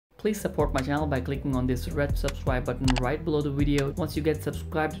Please support my channel by clicking on this red subscribe button right below the video. Once you get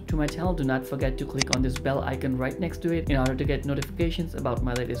subscribed to my channel, do not forget to click on this bell icon right next to it in order to get notifications about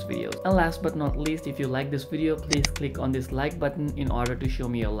my latest videos. And last but not least, if you like this video, please click on this like button in order to show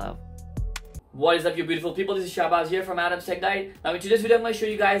me your love. What is up, you beautiful people? This is Shahbaz here from Adam's Tech Guide. Now in today's video, I'm going to show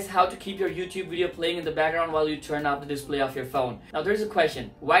you guys how to keep your YouTube video playing in the background while you turn off the display of your phone. Now there's a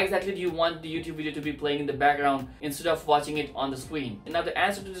question. Why exactly do you want the YouTube video to be playing in the background instead of watching it on the screen? And now the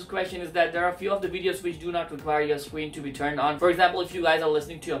answer to this question is that there are a few of the videos which do not require your screen to be turned on. For example, if you guys are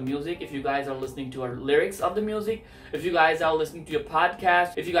listening to your music, if you guys are listening to our lyrics of the music, if you guys are listening to your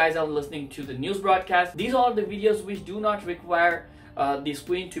podcast, if you guys are listening to the news broadcast, these are the videos which do not require the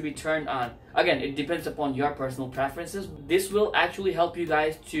screen to be turned on. Again, it depends upon your personal preferences. This will actually help you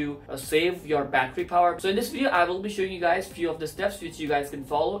guys to save your battery power. So in this video, I will be showing you guys a few of the steps which you guys can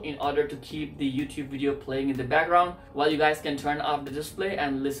follow in order to keep the YouTube video playing in the background while you guys can turn off the display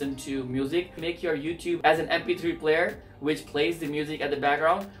and listen to music. Make your YouTube as an MP3 player which plays the music at the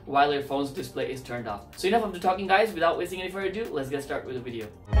background while your phone's display is turned off. So enough of the talking, guys. Without wasting any further ado, let's get started with the video.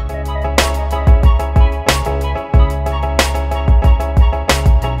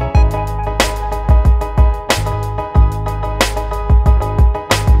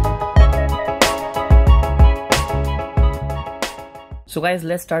 So guys,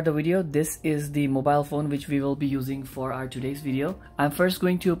 let's start the video. This is the mobile phone which we will be using for our today's video. I'm first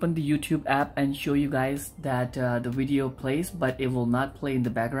going to open the YouTube app and show you guys that the video plays, but it will not play in the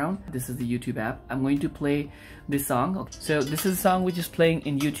background. This is the YouTube app. I'm going to play this song. Okay. So this is a song which is playing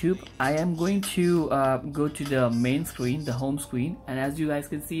in YouTube. I am going to go to the main screen, the home screen, and as you guys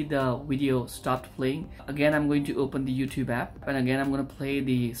can see, the video stopped playing. Again, I'm going to open the YouTube app, and again I'm going to play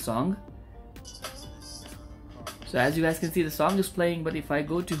the song. So as you guys can see, the song is playing, but if I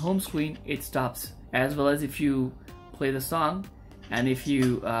go to home screen, it stops. As well as if you play the song and if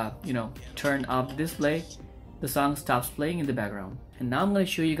you turn off the display, the song stops playing in the background. And now I'm going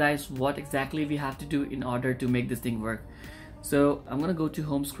to show you guys what exactly we have to do in order to make this thing work. So I'm going to go to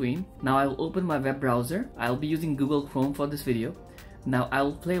home screen. Now I will open my web browser. I'll be using Google Chrome for this video. Now I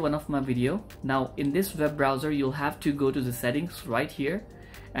will play one of my video. Now in this web browser, you'll have to go to the settings right here,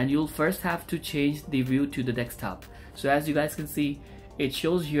 and you'll first have to change the view to the desktop. So as you guys can see, it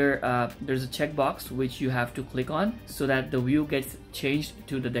shows here there's a checkbox which you have to click on so that the view gets changed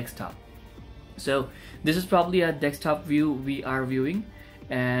to the desktop. So this is probably a desktop view we are viewing,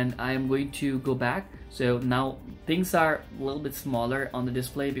 and I am going to go back. So now things are a little bit smaller on the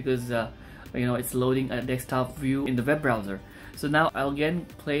display because it's loading a desktop view in the web browser. So now I'll again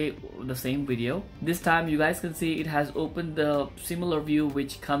play the same video. This time you guys can see it has opened the similar view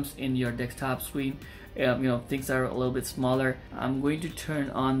which comes in your desktop screen. Things are a little bit smaller. I'm going to turn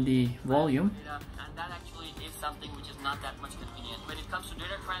on the volume. And that actually is something which is not that much convenient when it comes to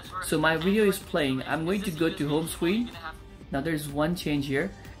data transfer. So my video is playing. I'm going to go to home screen. Now there's one change here,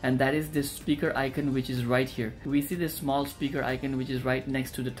 and that is this speaker icon which is right here. We see this small speaker icon which is right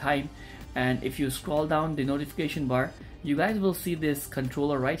next to the time, and if you scroll down the notification bar, you guys will see this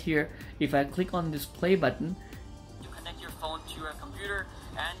controller right here. If I click on this play button, you connect your phone to your computer,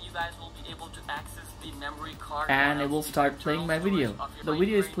 and you guys will be able to access the memory card, and it will start playing my video. The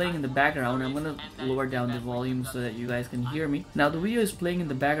video is playing in the background. I'm gonna lower down the volume so that you guys can hear me. Now the video is playing in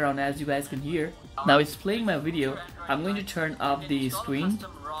the background, as you guys can hear. Now it's playing my video. I'm going to turn off the screen,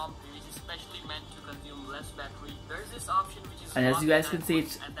 and as you guys can see,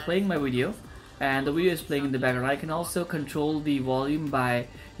 it's playing my video, and the video is playing in the background. I can also control the volume by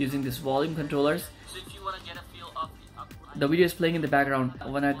using this volume controllers. The video is playing in the background.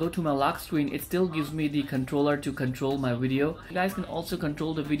 When I go to my lock screen, it still gives me the controller to control my video. You guys can also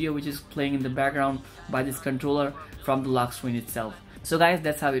control the video which is playing in the background by this controller from the lock screen itself. So guys,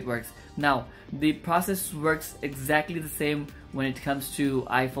 that's how it works. Now the process works exactly the same when it comes to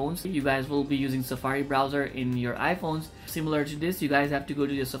iPhones. You guys will be using Safari browser in your iPhones. Similar to this, you guys have to go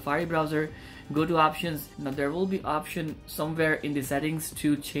to your Safari browser, go to options. Now there will be option somewhere in the settings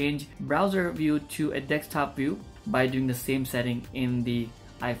to change browser view to a desktop view by doing the same setting in the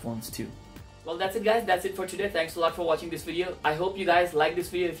iPhones too. Well, that's it guys, that's it for today. Thanks a lot for watching this video. I hope you guys like this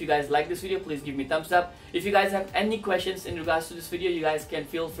video. If you guys like this video, please give me a thumbs up. If you guys have any questions in regards to this video, you guys can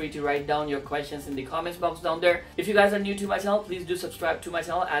feel free to write down your questions in the comments box down there. If you guys are new to my channel, please do subscribe to my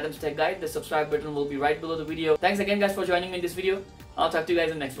channel, Adam's Tech Guide. The subscribe button will be right below the video. Thanks again guys for joining me in this video. I'll talk to you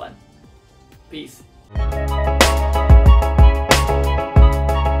guys in the next one. Peace.